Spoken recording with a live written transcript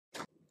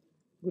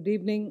Good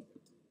evening,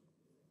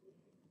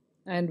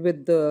 and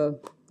with the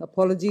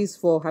apologies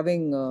for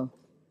having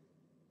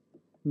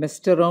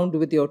messed around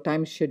with your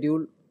time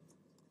schedule,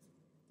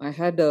 I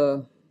had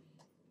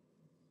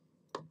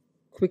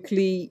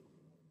quickly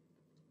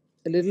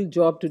a little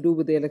job to do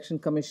with the Election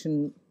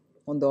Commission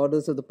on the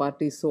orders of the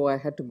party, so I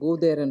had to go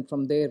there and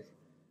from there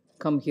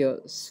come here.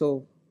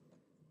 So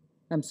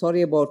I'm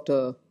sorry about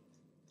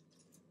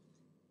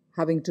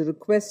having to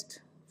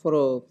request for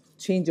a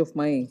change of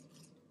my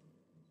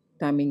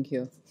timing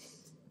here.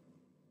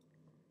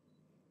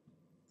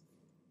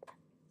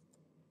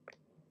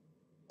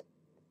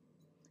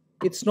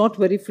 It's not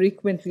very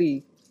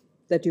frequently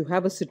that you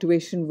have a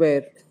situation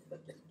where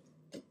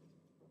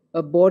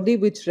a body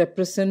which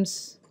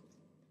represents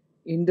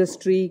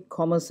industry,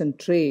 commerce, and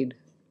trade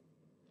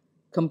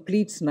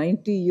completes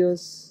 90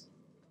 years,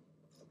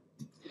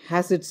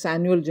 has its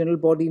annual general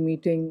body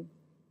meeting,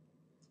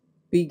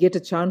 we get a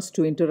chance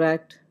to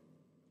interact,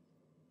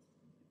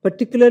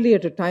 particularly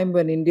at a time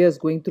when India is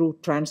going through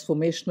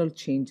transformational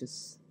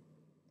changes.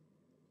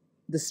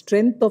 The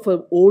strength of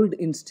an old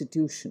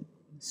institution,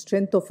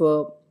 strength of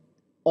a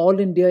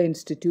all India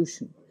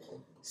institution,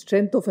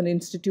 strength of an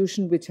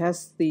institution which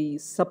has the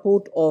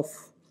support of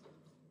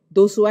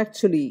those who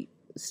actually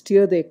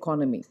steer the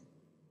economy,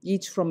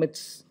 each from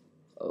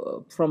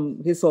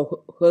his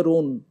or her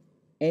own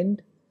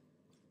end,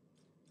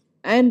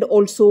 and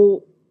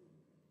also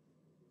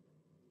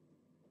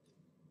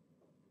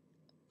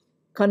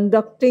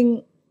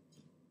conducting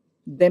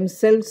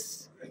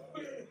themselves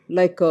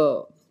like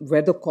a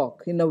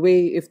weathercock. In a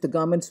way, if the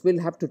governments will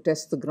have to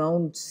test the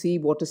ground, see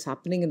what is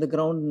happening in the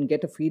ground and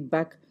get a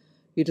feedback,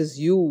 it is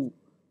you,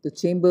 the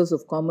chambers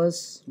of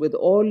commerce, with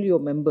all your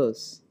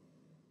members,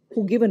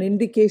 who give an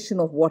indication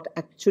of what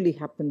actually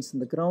happens in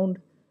the ground,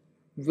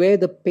 where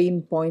the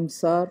pain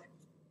points are,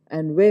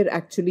 and where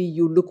actually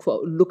you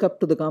look up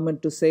to the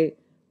government to say,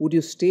 would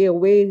you stay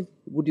away?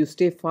 Would you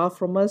stay far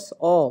from us?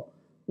 Or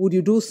would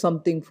you do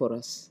something for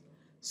us?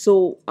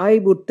 So I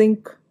would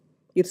think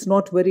it's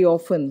not very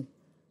often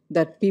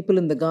that people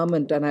in the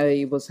government, and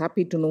I was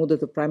happy to know that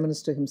the Prime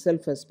Minister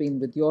himself has been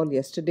with you all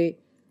yesterday,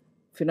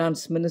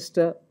 Finance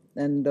Minister,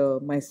 and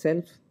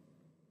myself.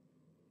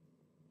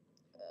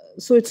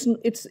 So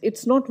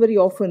it's not very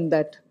often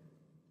that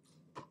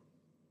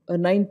a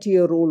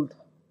 90-year-old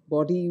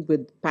body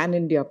with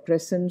pan-India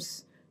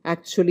presence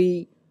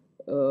actually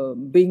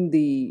being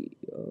the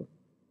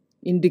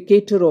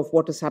indicator of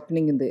what is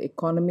happening in the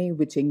economy,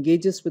 which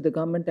engages with the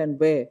government, and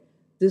where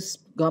this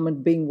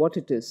government, being what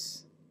it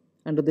is,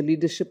 under the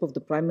leadership of the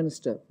Prime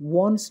Minister,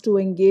 wants to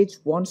engage,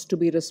 wants to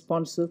be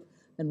responsive,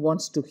 and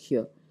wants to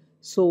hear.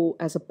 So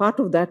as a part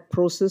of that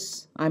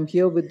process, I'm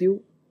here with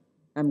you.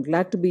 I'm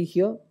glad to be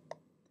here.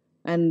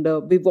 And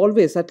we've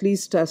always, at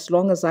least as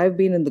long as I've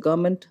been in the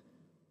government,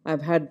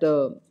 I've had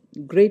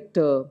great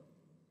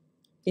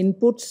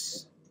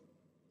inputs,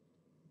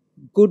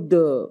 good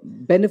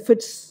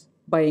benefits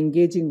by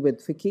engaging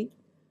with FICCI.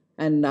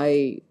 And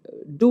I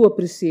do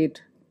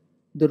appreciate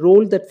the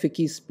role that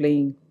FICCI is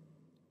playing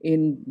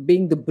in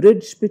being the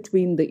bridge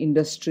between the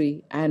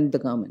industry and the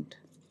government.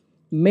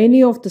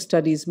 Many of the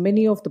studies,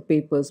 many of the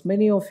papers,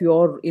 many of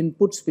your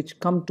inputs which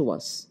come to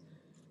us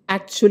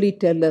actually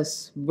tell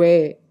us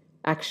where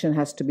action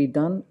has to be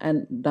done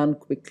and done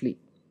quickly.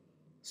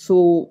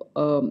 So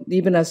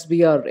even as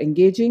we are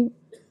engaging,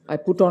 I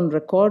put on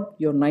record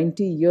your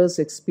 90 years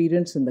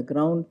experience in the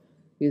ground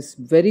is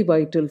very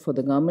vital for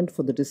the government,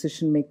 for the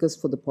decision makers,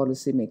 for the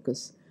policy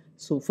makers.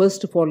 So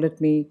first of all,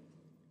 let me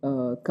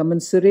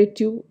commiserate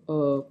you,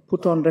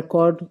 put on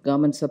record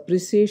government's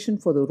appreciation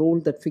for the role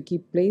that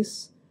FICCI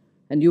plays.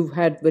 And you've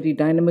had very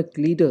dynamic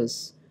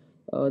leaders,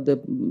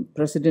 the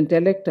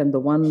president-elect and the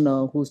one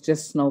who's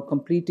just now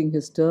completing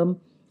his term,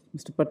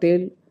 Mr.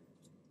 Patel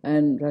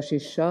and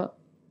Rashesh Shah.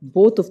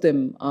 Both of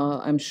them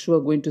are, I'm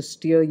sure, going to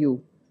steer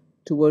you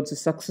towards a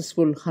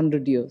successful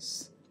 100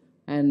 years.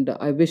 And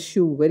I wish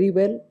you very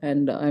well,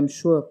 and I'm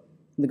sure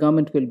the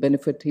government will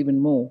benefit even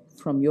more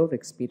from your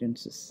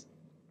experiences.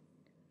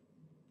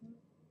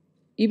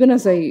 Even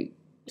as I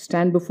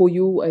stand before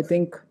you, I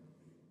think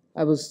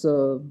I was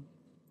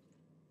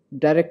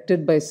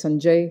directed by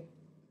Sanjay,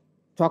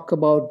 talk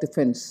about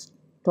defense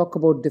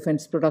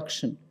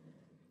production,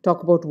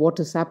 talk about what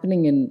is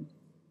happening in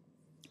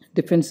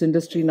defense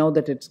industry now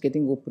that it's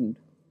getting opened.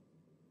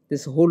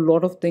 There's a whole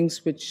lot of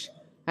things which,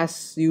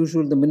 as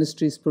usual, the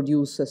ministries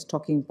produce as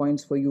talking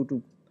points for you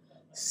to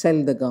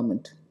sell the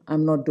government.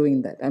 I'm not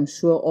doing that. I'm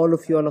sure all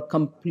of you all are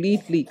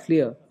completely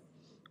clear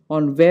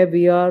on where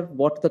we are,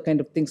 what the kind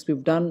of things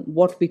we've done,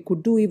 what we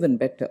could do even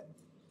better.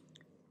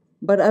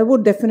 But I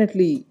would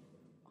definitely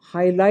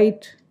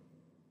highlight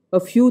a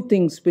few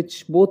things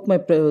which both my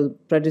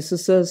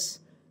predecessors,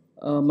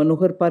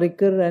 Manohar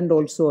Parrikar and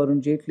also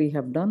Arun Jaitley,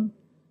 have done,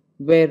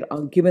 where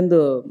given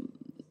the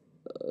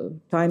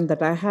time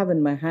that I have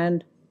in my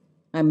hand,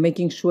 I'm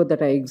making sure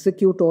that I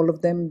execute all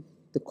of them,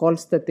 the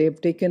calls that they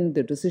have taken,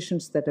 the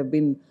decisions that have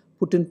been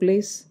put in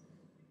place,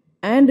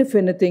 and if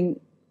anything,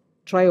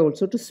 try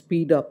also to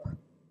speed up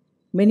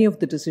many of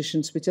the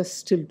decisions which are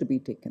still to be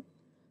taken.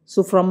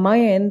 So from my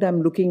end,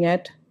 I'm looking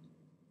at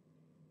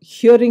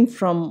hearing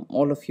from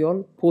all of you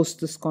all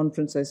post this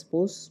conference, I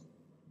suppose,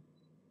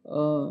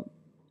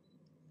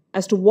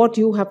 as to what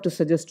you have to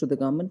suggest to the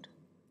government,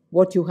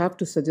 what you have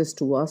to suggest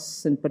to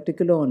us, in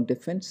particular on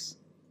defense.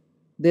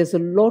 There's a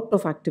lot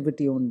of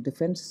activity on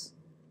defense,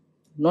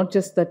 not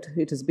just that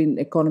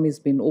economy has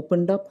been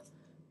opened up.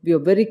 We are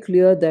very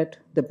clear that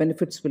the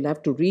benefits will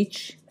have to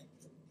reach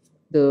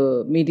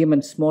the medium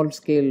and small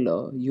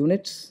scale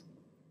units.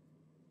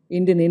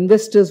 Indian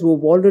investors who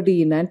have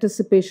already, in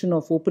anticipation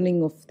of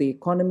opening of the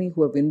economy,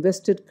 who have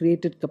invested,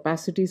 created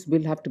capacities,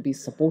 will have to be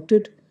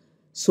supported.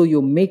 So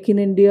you make in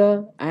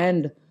India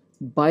and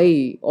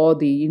buy, or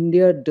the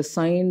India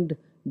designed,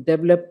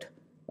 developed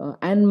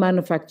and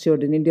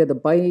manufactured in India, the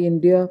Buy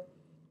India,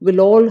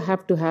 will all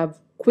have to have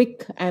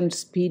quick and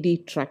speedy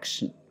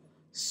traction.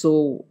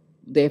 So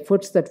the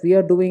efforts that we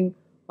are doing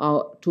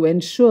are to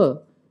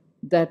ensure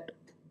that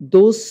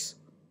those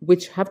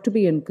which have to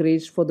be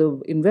encouraged for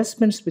the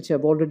investments which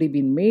have already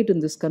been made in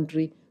this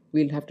country,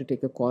 we'll have to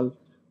take a call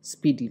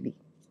speedily.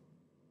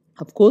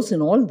 Of course,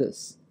 in all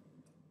this,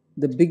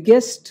 the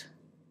biggest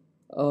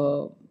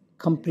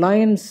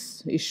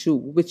compliance issue,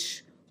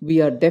 which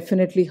we are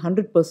definitely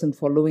 100%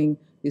 following,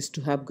 is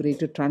to have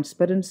greater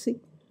transparency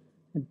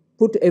and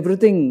put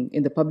everything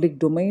in the public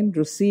domain,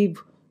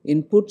 receive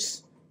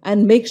inputs,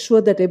 and make sure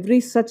that every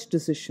such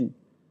decision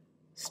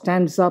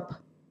stands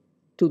up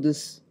to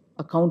this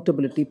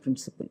accountability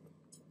principle.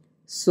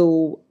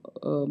 So,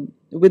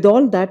 with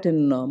all that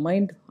in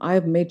mind, I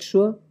have made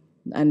sure,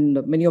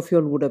 and many of you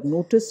all would have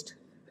noticed,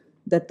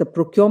 that the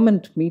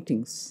procurement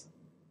meetings,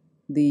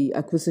 the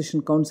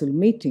acquisition council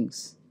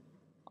meetings,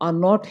 are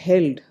not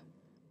held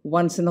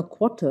once in a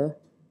quarter,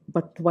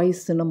 but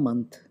twice in a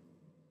month.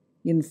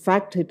 In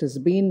fact, it has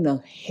been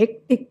a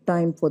hectic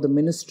time for the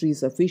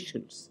ministry's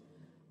officials.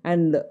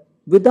 And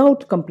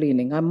without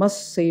complaining, I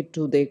must say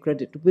to their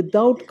credit,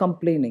 without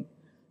complaining,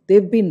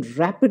 they've been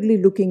rapidly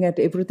looking at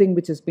everything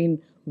which has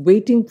been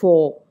waiting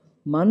for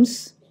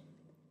months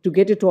to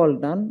get it all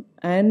done.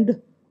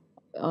 And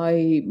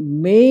I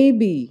may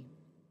be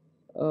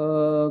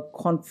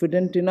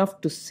confident enough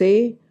to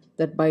say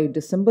that by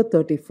December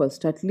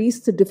 31st, at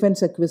least the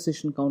Defence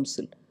Acquisition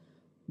Council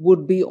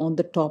would be on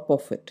the top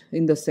of it,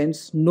 in the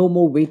sense no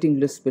more waiting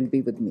list will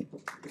be with me.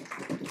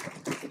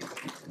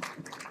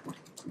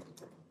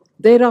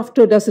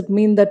 Thereafter, does it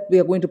mean that we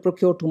are going to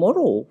procure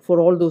tomorrow for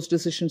all those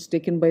decisions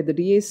taken by the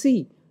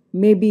DAC?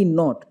 Maybe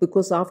not,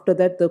 because after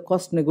that, the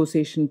cost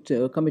negotiation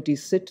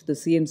committees sit, the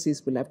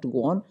CNCs will have to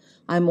go on.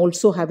 I'm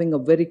also having a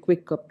very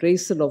quick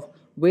appraisal of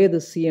where the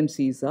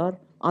CNCs are.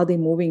 Are they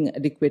moving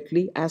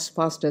adequately, as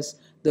fast as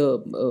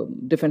the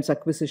Defence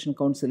Acquisition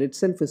Council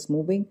itself is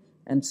moving,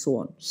 and so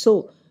on.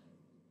 So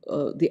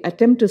the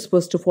attempt is,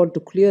 first of all, to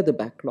clear the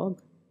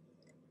backlog,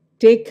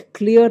 take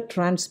clear,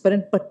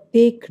 transparent, but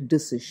take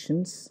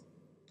decisions.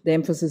 The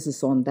emphasis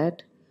is on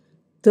that.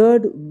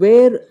 Third,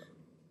 where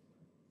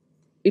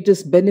it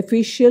is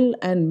beneficial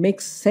and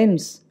makes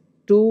sense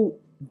to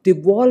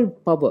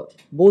devolve power,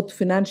 both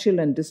financial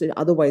and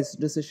otherwise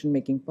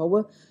decision-making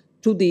power,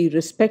 to the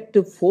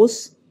respective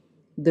force.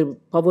 The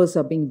powers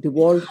are being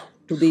devolved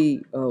to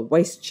the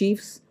vice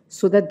chiefs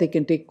so that they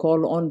can take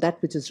call on that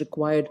which is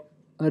required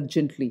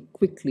urgently,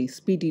 quickly,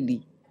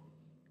 speedily.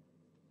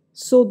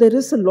 So there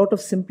is a lot of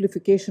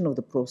simplification of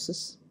the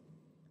process.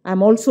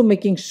 I'm also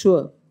making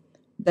sure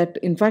that,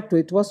 in fact,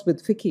 it was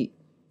with FICCI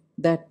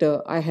that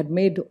I had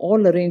made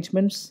all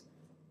arrangements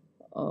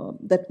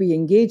that we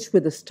engage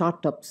with the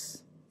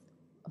startups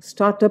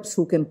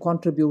who can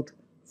contribute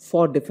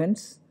for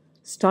defense,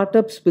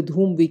 startups with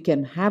whom we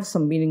can have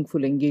some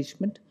meaningful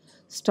engagement,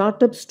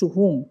 startups to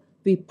whom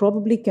we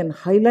probably can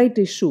highlight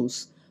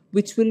issues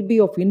which will be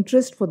of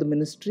interest for the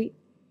ministry,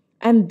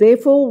 and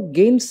therefore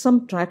gain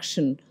some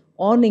traction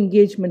on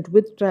engagement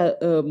with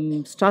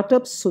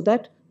startups so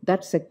that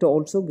that sector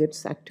also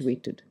gets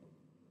activated.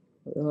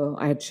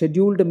 I had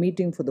scheduled a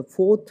meeting for the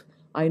 4th.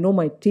 I know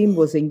my team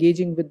was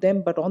engaging with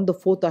them, but on the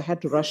 4th, I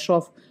had to rush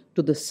off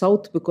to the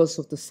south because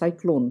of the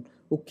cyclone,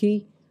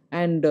 Uki,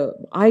 and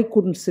I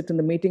couldn't sit in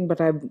the meeting,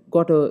 but I've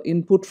got an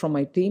input from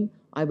my team.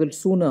 I will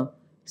sooner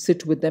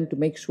sit with them to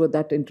make sure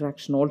that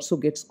interaction also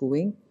gets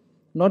going,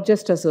 not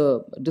just as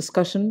a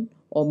discussion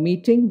or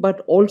meeting,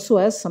 but also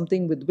as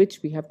something with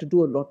which we have to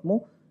do a lot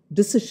more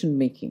decision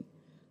making.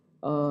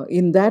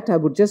 In that, I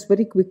would just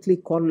very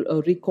quickly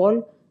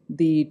recall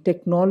the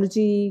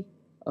technology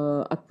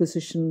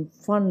acquisition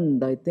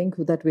fund, I think,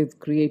 that we've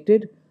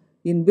created,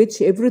 in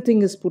which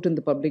everything is put in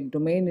the public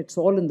domain. It's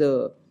all in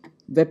the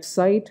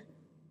website.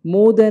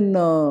 More than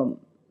 2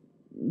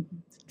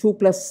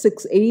 plus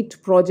 6,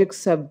 8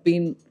 projects have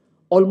been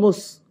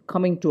almost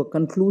coming to a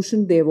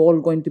conclusion. They're all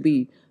going to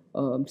be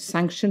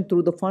sanctioned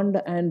through the fund,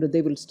 and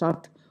they will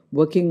start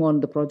working on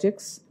the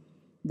projects.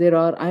 There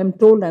are, I am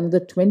told, another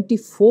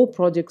 24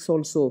 projects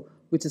also,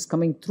 which is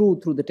coming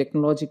through the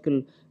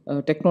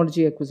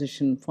technology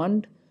acquisition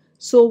fund.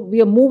 So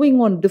we are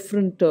moving on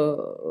different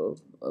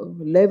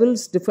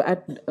levels,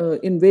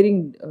 in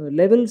varying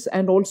levels,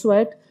 and also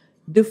at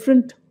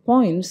different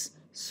points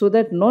so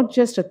that not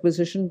just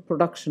acquisition,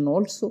 production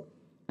also.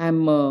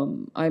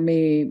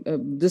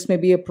 This may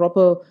be a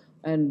proper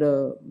and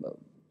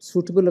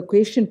suitable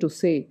occasion to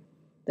say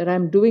that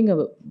I'm doing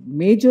a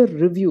major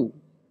review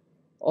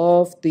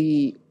of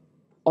the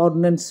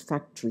ordnance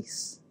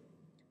factories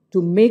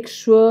to make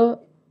sure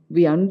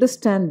we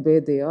understand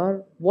where they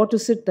are, what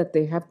is it that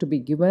they have to be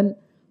given,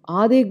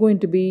 are they going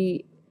to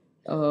be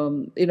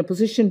in a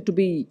position to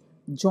be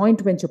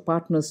joint venture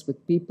partners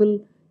with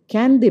people,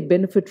 can they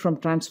benefit from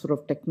transfer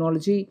of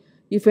technology,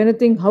 if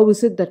anything, how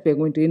is it that we're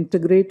going to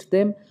integrate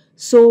them.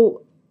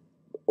 So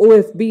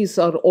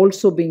OFBs are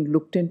also being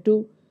looked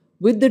into.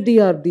 With the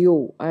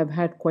DRDO, I've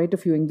had quite a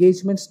few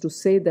engagements to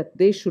say that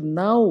they should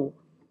now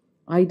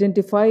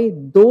identify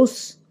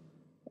those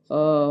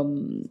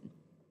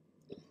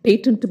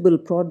patentable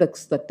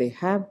products that they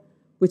have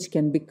which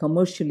can be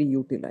commercially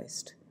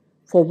utilized,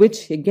 for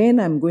which again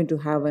I'm going to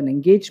have an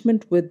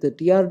engagement with the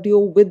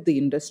DRDO, with the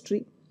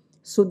industry,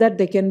 so that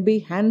there can be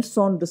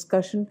hands-on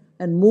discussion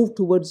and move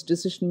towards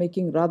decision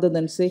making rather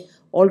than say,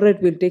 all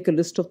right, we'll take a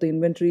list of the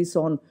inventories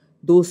on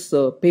those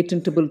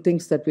patentable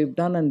things that we've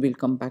done and we'll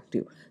come back to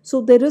you.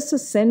 So there is a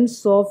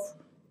sense of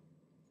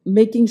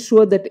making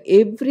sure that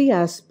every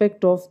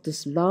aspect of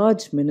this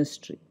large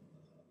ministry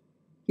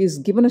is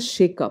given a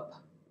shake-up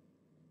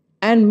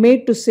and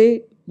made to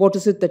say, what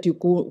is it that you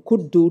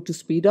could do to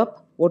speed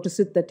up? What is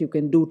it that you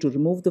can do to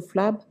remove the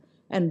flab?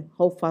 And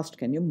how fast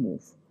can you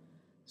move?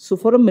 So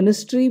for a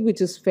ministry which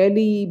has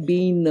fairly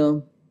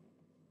been,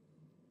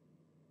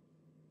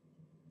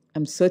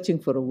 I'm searching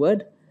for a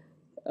word,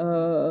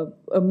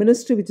 a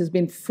ministry which has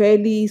been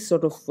fairly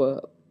sort of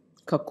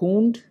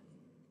cocooned,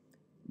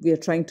 we are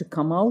trying to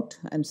come out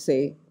and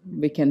say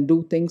we can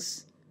do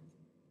things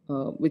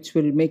which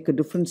will make a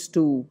difference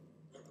to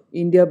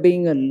India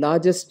being a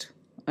largest,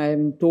 I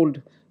am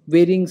told,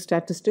 varying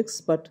statistics,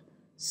 but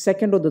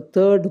second or the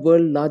third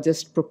world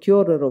largest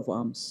procurer of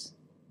arms.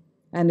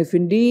 And if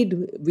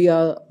indeed we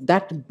are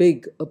that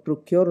big a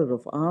procurer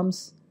of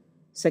arms,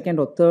 second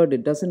or third,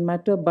 it doesn't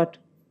matter, but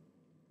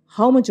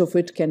how much of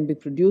it can be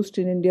produced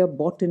in India,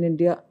 bought in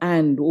India,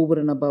 and over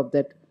and above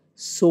that,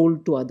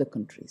 sold to other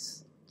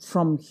countries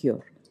from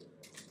here.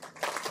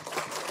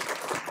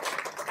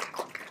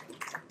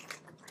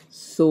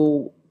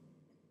 So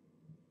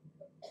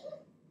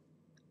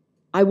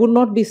I would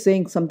not be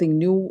saying something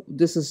new.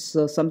 This is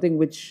something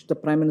which the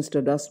Prime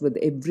Minister does with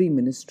every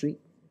ministry.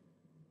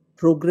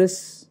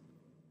 Progress,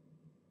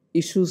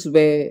 issues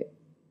where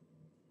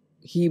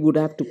he would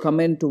have to come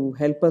in to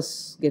help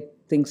us get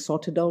things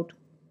sorted out,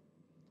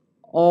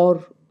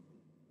 or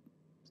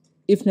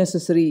if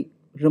necessary,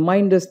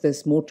 remind us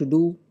there's more to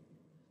do.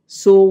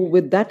 So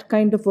with that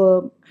kind of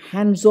a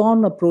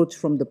hands-on approach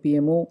from the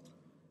PMO,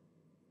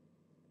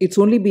 it's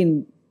only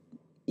been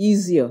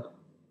easier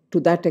to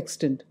that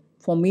extent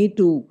for me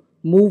to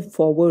move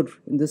forward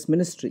in this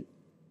ministry,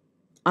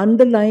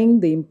 underlying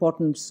the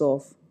importance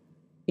of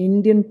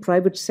Indian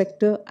private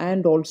sector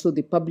and also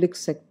the public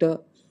sector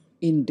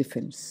in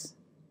defense.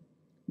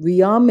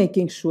 We are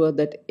making sure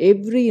that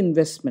every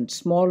investment,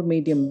 small,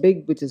 medium,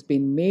 big, which has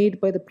been made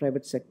by the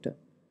private sector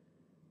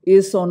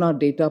is on our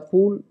data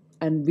pool,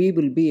 and we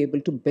will be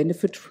able to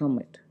benefit from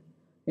it.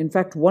 In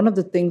fact, one of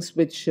the things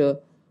which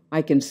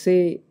I can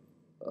say,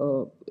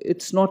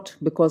 it's not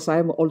because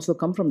I also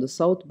come from the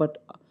South,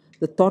 but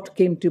the thought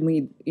came to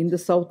me in the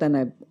South and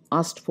I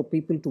asked for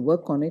people to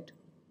work on it.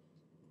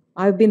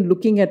 I've been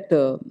looking at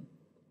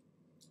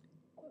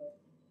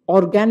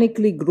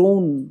organically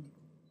grown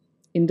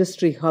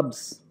industry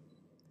hubs,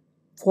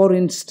 for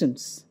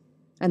instance,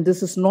 and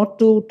this is not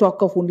to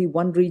talk of only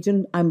one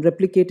region, I'm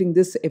replicating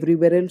this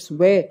everywhere else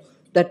where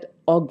that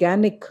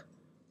organic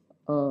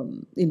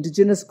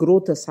indigenous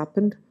growth has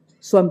happened.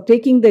 So I'm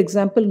taking the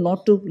example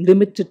not to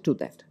limit it to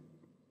that.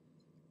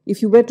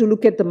 If you were to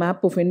look at the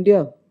map of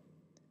India,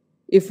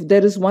 if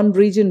there is one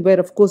region where,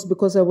 of course,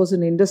 because I was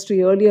in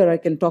industry earlier, I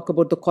can talk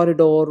about the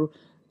corridor,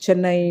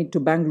 Chennai to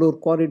Bangalore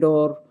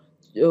corridor,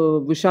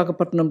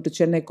 Visakhapatnam to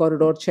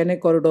Chennai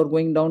corridor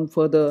going down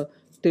further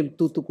till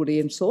Toothukudi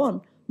and so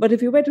on. But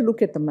if you were to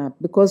look at the map,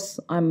 because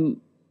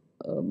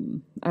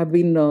I've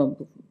been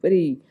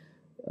very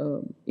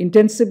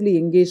intensively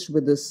engaged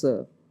with this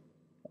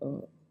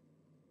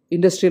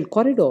industrial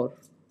corridor,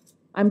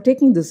 I'm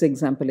taking this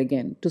example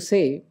again to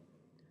say,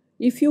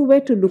 if you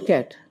were to look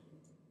at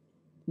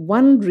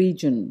one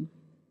region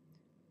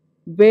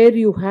where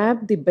you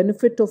have the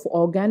benefit of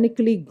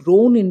organically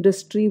grown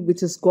industry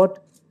which has got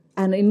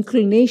an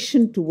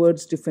inclination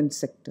towards defense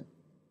sector.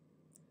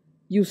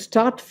 You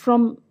start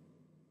from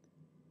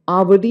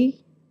Avadi,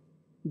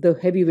 the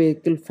heavy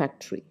vehicle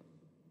factory,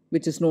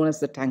 which is known as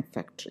the tank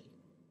factory,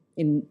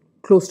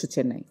 close to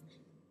Chennai.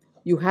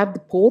 You have the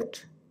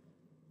port,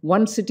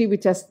 one city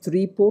which has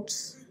 3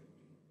 ports,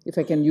 if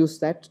I can use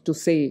that to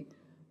say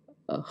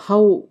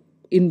how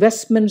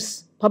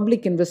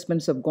public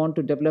investments have gone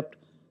to develop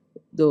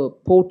the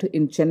port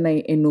in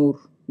Chennai, Ennur.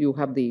 You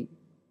have the,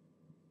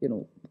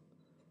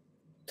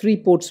 3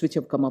 ports which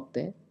have come up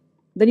there.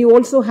 Then you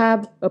also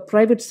have a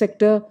private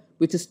sector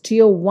which is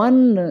tier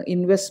 1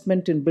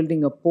 investment in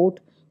building a port,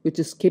 which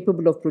is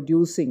capable of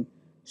producing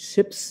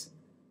ships,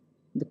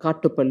 the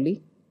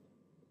Kattupalli.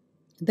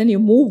 Then you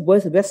move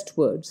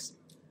westwards.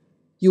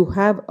 You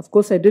have, of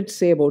course, I did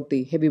say about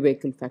the heavy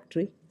vehicle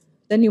factory.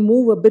 Then you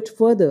move a bit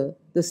further.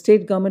 The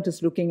state government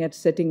is looking at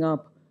setting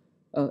up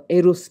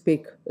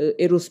aerospace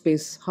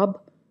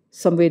hub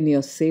somewhere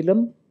near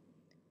Salem.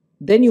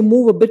 Then you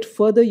move a bit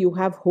further, you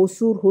have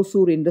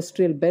Hosur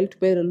Industrial Belt,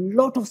 where a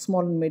lot of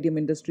small and medium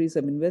industries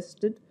have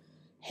invested,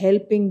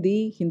 helping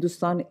the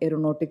Hindustan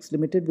Aeronautics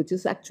Limited, which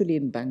is actually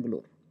in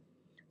Bangalore.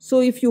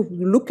 So if you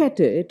look at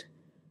it,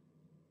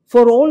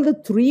 for all the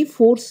three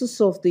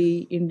forces of the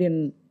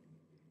Indian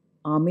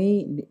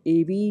Army,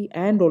 Navy,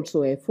 and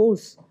also Air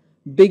Force,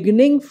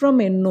 beginning from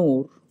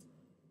Ennore,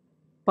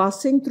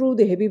 passing through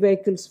the heavy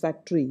vehicles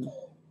factory,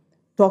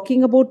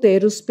 talking about the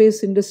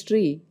aerospace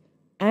industry,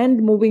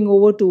 and moving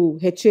over to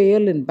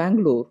HAL in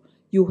Bangalore,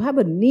 you have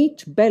a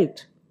neat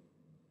belt.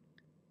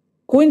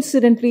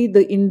 Coincidentally,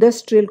 the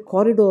industrial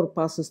corridor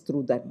passes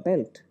through that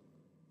belt.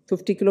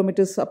 50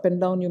 kilometers up and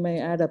down, you may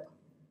add up.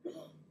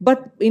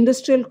 But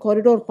industrial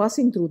corridor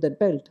passing through that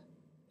belt,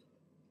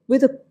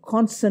 with a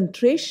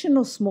concentration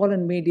of small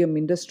and medium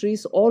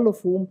industries, all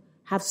of whom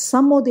have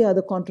some or the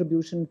other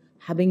contribution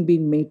having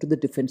been made to the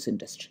defense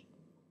industry.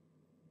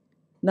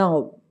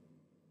 Now,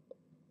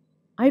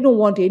 I don't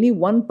want any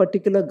one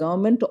particular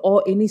government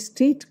or any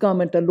state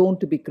government alone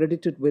to be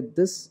credited with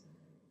this,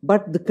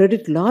 but the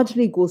credit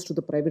largely goes to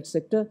the private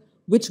sector,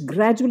 which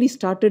gradually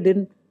started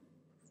in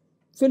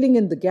filling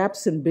in the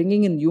gaps and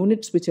bringing in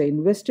units which are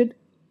invested,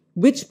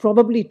 which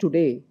probably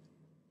today,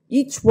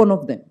 each one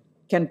of them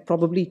can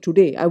probably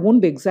today, I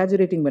won't be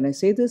exaggerating when I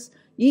say this,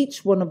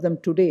 each one of them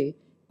today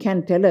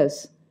can tell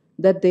us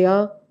that they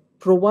are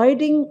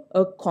providing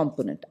a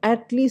component,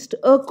 at least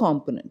a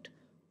component,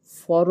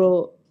 for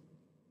a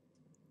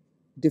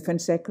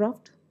defense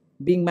aircraft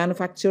being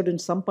manufactured in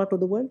some part of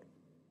the world,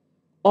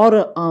 or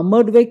an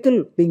armored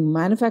vehicle being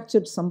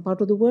manufactured some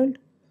part of the world,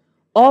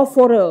 or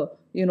for a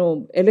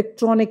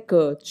electronic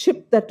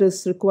chip that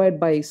is required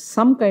by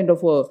some kind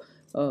of a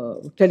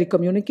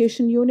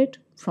telecommunication unit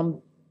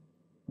from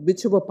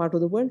whichever part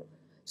of the world.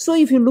 So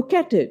if you look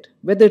at it,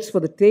 whether it's for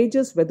the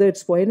Tejas, whether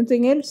it's for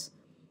anything else,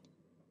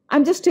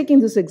 I'm just taking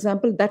this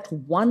example, that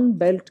one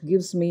belt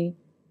gives me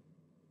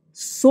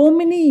so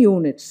many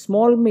units,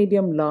 small,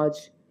 medium,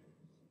 large,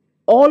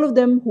 all of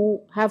them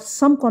who have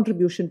some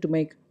contribution to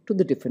make to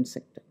the defense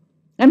sector.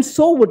 And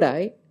so would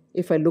I,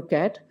 if I look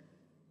at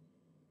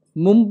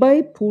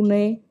Mumbai,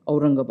 Pune,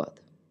 Aurangabad.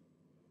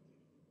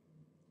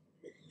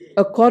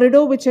 A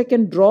corridor which I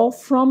can draw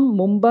from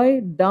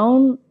Mumbai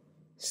down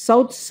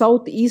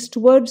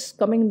south-southeastwards,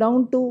 coming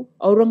down to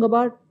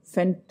Aurangabad,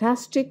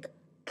 fantastic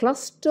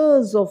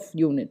clusters of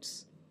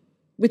units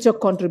which are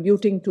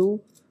contributing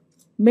to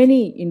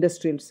many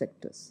industrial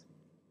sectors,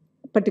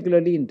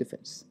 particularly in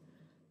defense.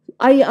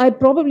 I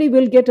probably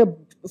will get a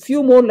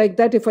few more like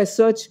that if I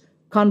search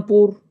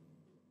Kanpur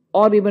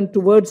or even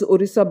towards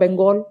Orissa,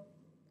 Bengal.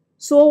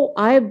 So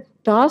I have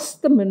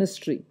tasked the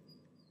ministry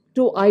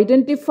to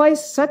identify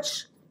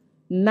such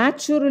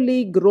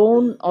naturally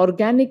grown,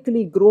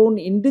 organically grown,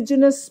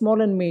 indigenous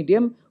small and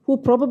medium who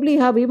probably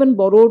have even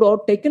borrowed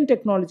or taken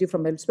technology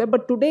from elsewhere,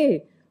 but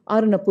today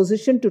are in a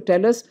position to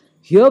tell us,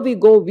 here we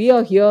go, we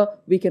are here,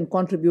 we can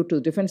contribute to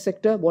the defense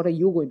sector, what are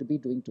you going to be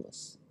doing to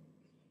us?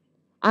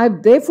 I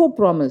have therefore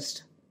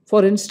promised,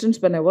 for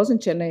instance, when I was in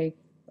Chennai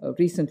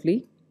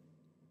recently,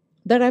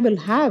 that I will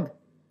have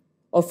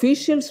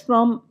officials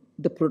from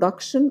the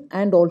production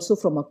and also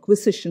from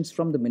acquisitions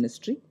from the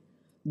ministry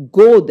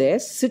go there,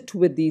 sit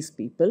with these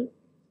people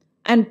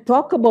and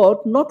talk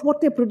about not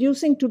what they're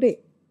producing today,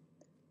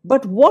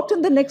 but what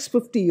in the next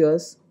 50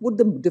 years would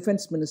the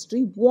defense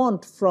ministry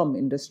want from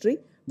industry,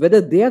 whether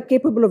they are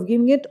capable of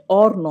giving it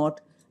or not,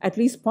 at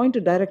least point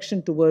a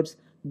direction towards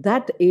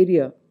that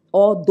area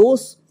or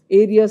those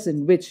areas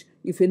in which,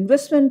 if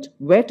investment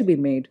were to be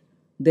made,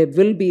 there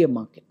will be a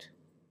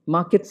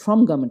market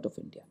from Government of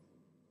India.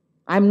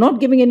 I'm not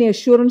giving any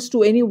assurance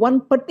to any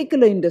one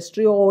particular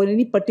industry or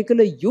any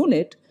particular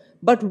unit,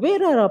 but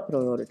where are our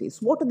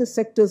priorities? What are the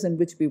sectors in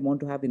which we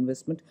want to have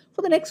investment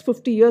for the next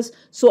 50 years?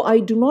 So I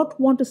do not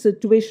want a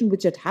situation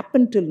which had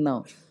happened till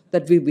now,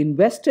 that we've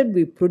invested,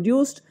 we've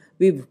produced,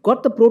 we've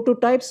got the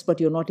prototypes, but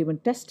you're not even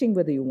testing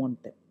whether you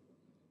want them.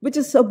 Which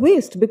is a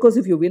waste, because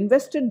if you've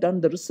invested,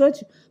 done the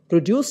research,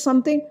 produced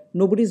something,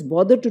 nobody's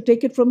bothered to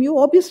take it from you.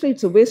 Obviously,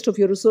 it's a waste of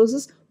your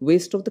resources,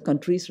 waste of the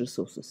country's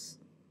resources.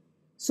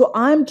 So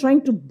I'm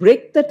trying to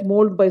break that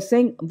mold by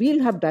saying,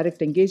 we'll have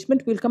direct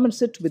engagement, we'll come and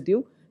sit with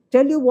you,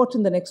 tell you what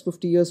in the next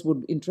 50 years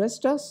would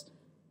interest us.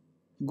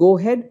 Go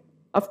ahead.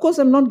 Of course,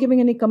 I'm not giving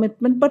any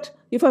commitment, but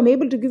if I'm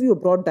able to give you a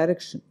broad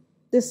direction,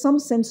 there's some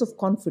sense of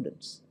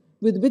confidence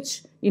with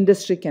which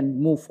industry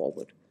can move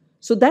forward.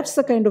 So that's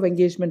the kind of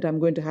engagement I'm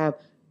going to have.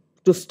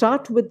 To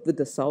start with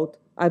the South,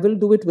 I will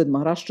do it with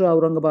Maharashtra,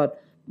 Aurangabad,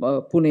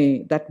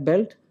 Pune, that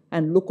belt,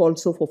 and look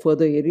also for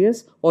further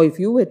areas. Or if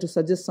you were to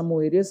suggest some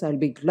more areas, I'll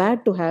be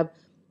glad to have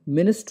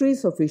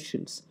ministries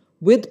officials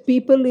with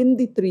people in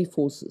the three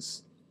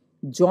forces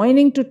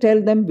joining to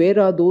tell them where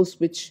are those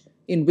which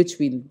in which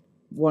we'll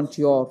want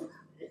your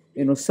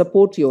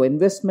support, your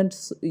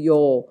investments,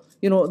 your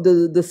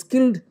the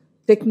skilled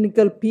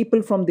technical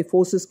people from the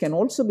forces can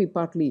also be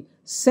partly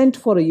sent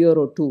for a year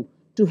or two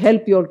to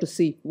help you all to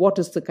see what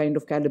is the kind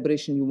of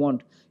calibration you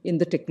want in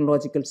the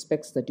technological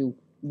specs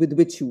with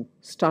which you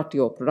start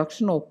your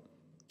production or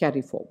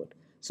carry forward.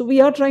 So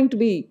we are trying to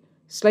be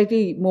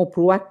slightly more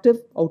proactive,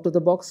 out of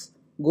the box,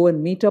 go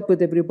and meet up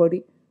with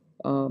everybody,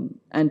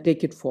 and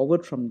take it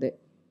forward from there.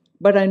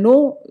 But I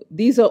know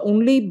these are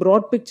only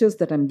broad pictures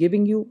that I'm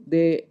giving you.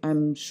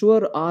 I'm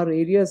sure, are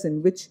areas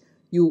in which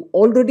you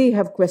already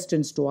have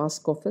questions to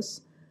ask of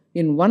us.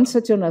 In one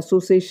such an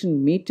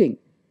association meeting,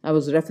 I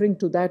was referring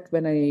to that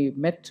when I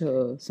met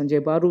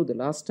Sanjay Baru the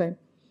last time.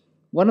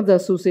 One of the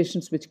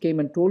associations which came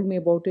and told me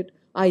about it,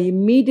 I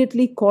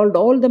immediately called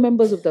all the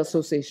members of the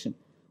association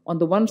on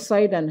the one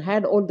side and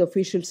had all the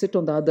officials sit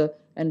on the other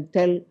and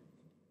tell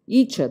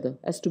each other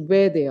as to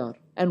where they are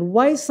and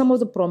why some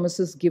of the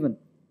promises given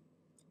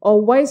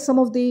or why some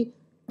of the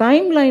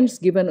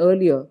timelines given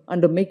earlier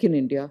under Make in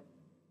India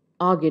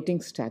are getting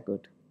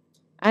staggered.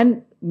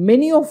 And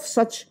many of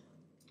such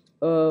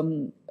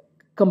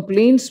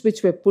complaints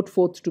which were put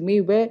forth to me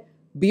were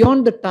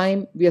beyond the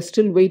time, we are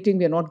still waiting,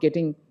 we are not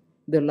getting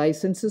the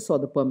licenses or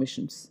the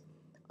permissions.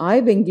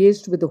 I've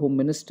engaged with the Home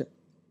Minister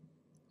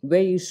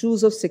where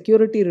issues of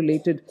security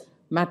related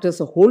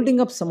matters are holding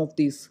up some of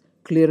these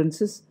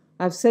clearances.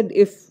 I've said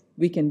if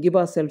we can give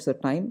ourselves a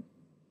time,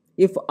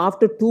 if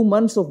after 2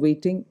 months of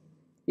waiting,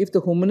 if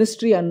the Home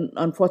Ministry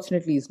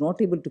unfortunately is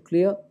not able to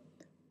clear,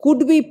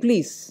 could we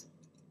please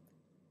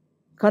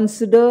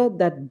consider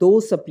that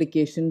those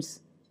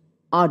applications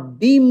are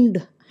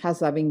deemed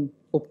as having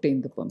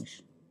obtained the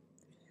permission?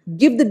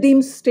 Give the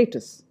deemed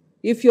status.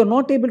 If you're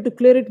not able to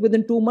clear it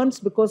within 2 months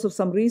because of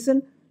some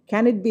reason,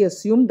 can it be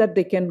assumed that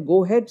they can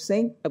go ahead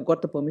saying, I've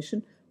got the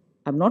permission?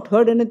 I've not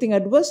heard anything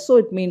adverse, so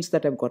it means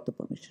that I've got the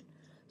permission.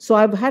 So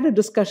I've had a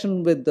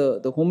discussion with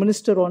the Home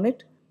Minister on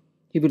it.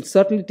 He will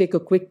certainly take a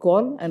quick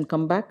call and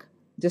come back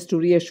just to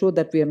reassure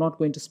that we are not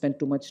going to spend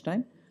too much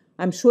time.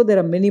 I'm sure there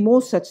are many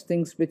more such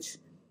things which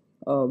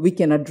we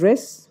can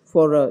address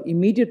for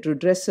immediate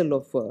redressal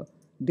of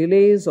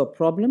delays or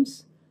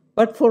problems.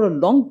 But for a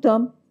long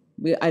term,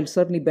 I'll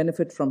certainly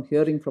benefit from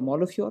hearing from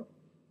all of you all.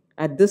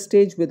 At this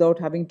stage, without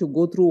having to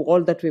go through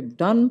all that we've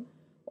done,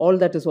 all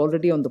that is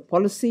already on the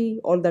policy,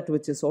 all that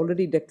which is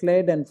already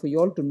declared, and for you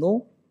all to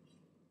know,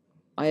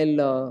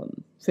 I'll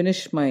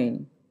finish my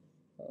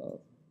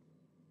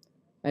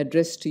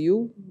address to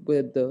you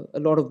with a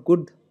lot of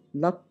good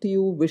luck to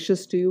you,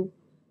 wishes to you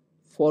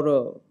for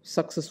a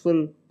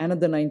successful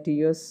another 90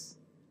 years.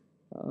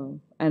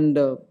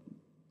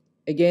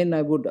 Again,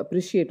 I would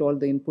appreciate all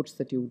the inputs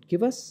that you would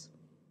give us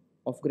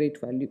of great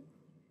value.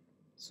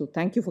 So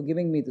thank you for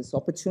giving me this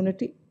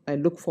opportunity. I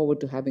look forward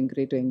to having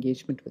greater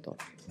engagement with all.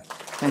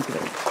 Thank you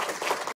very much.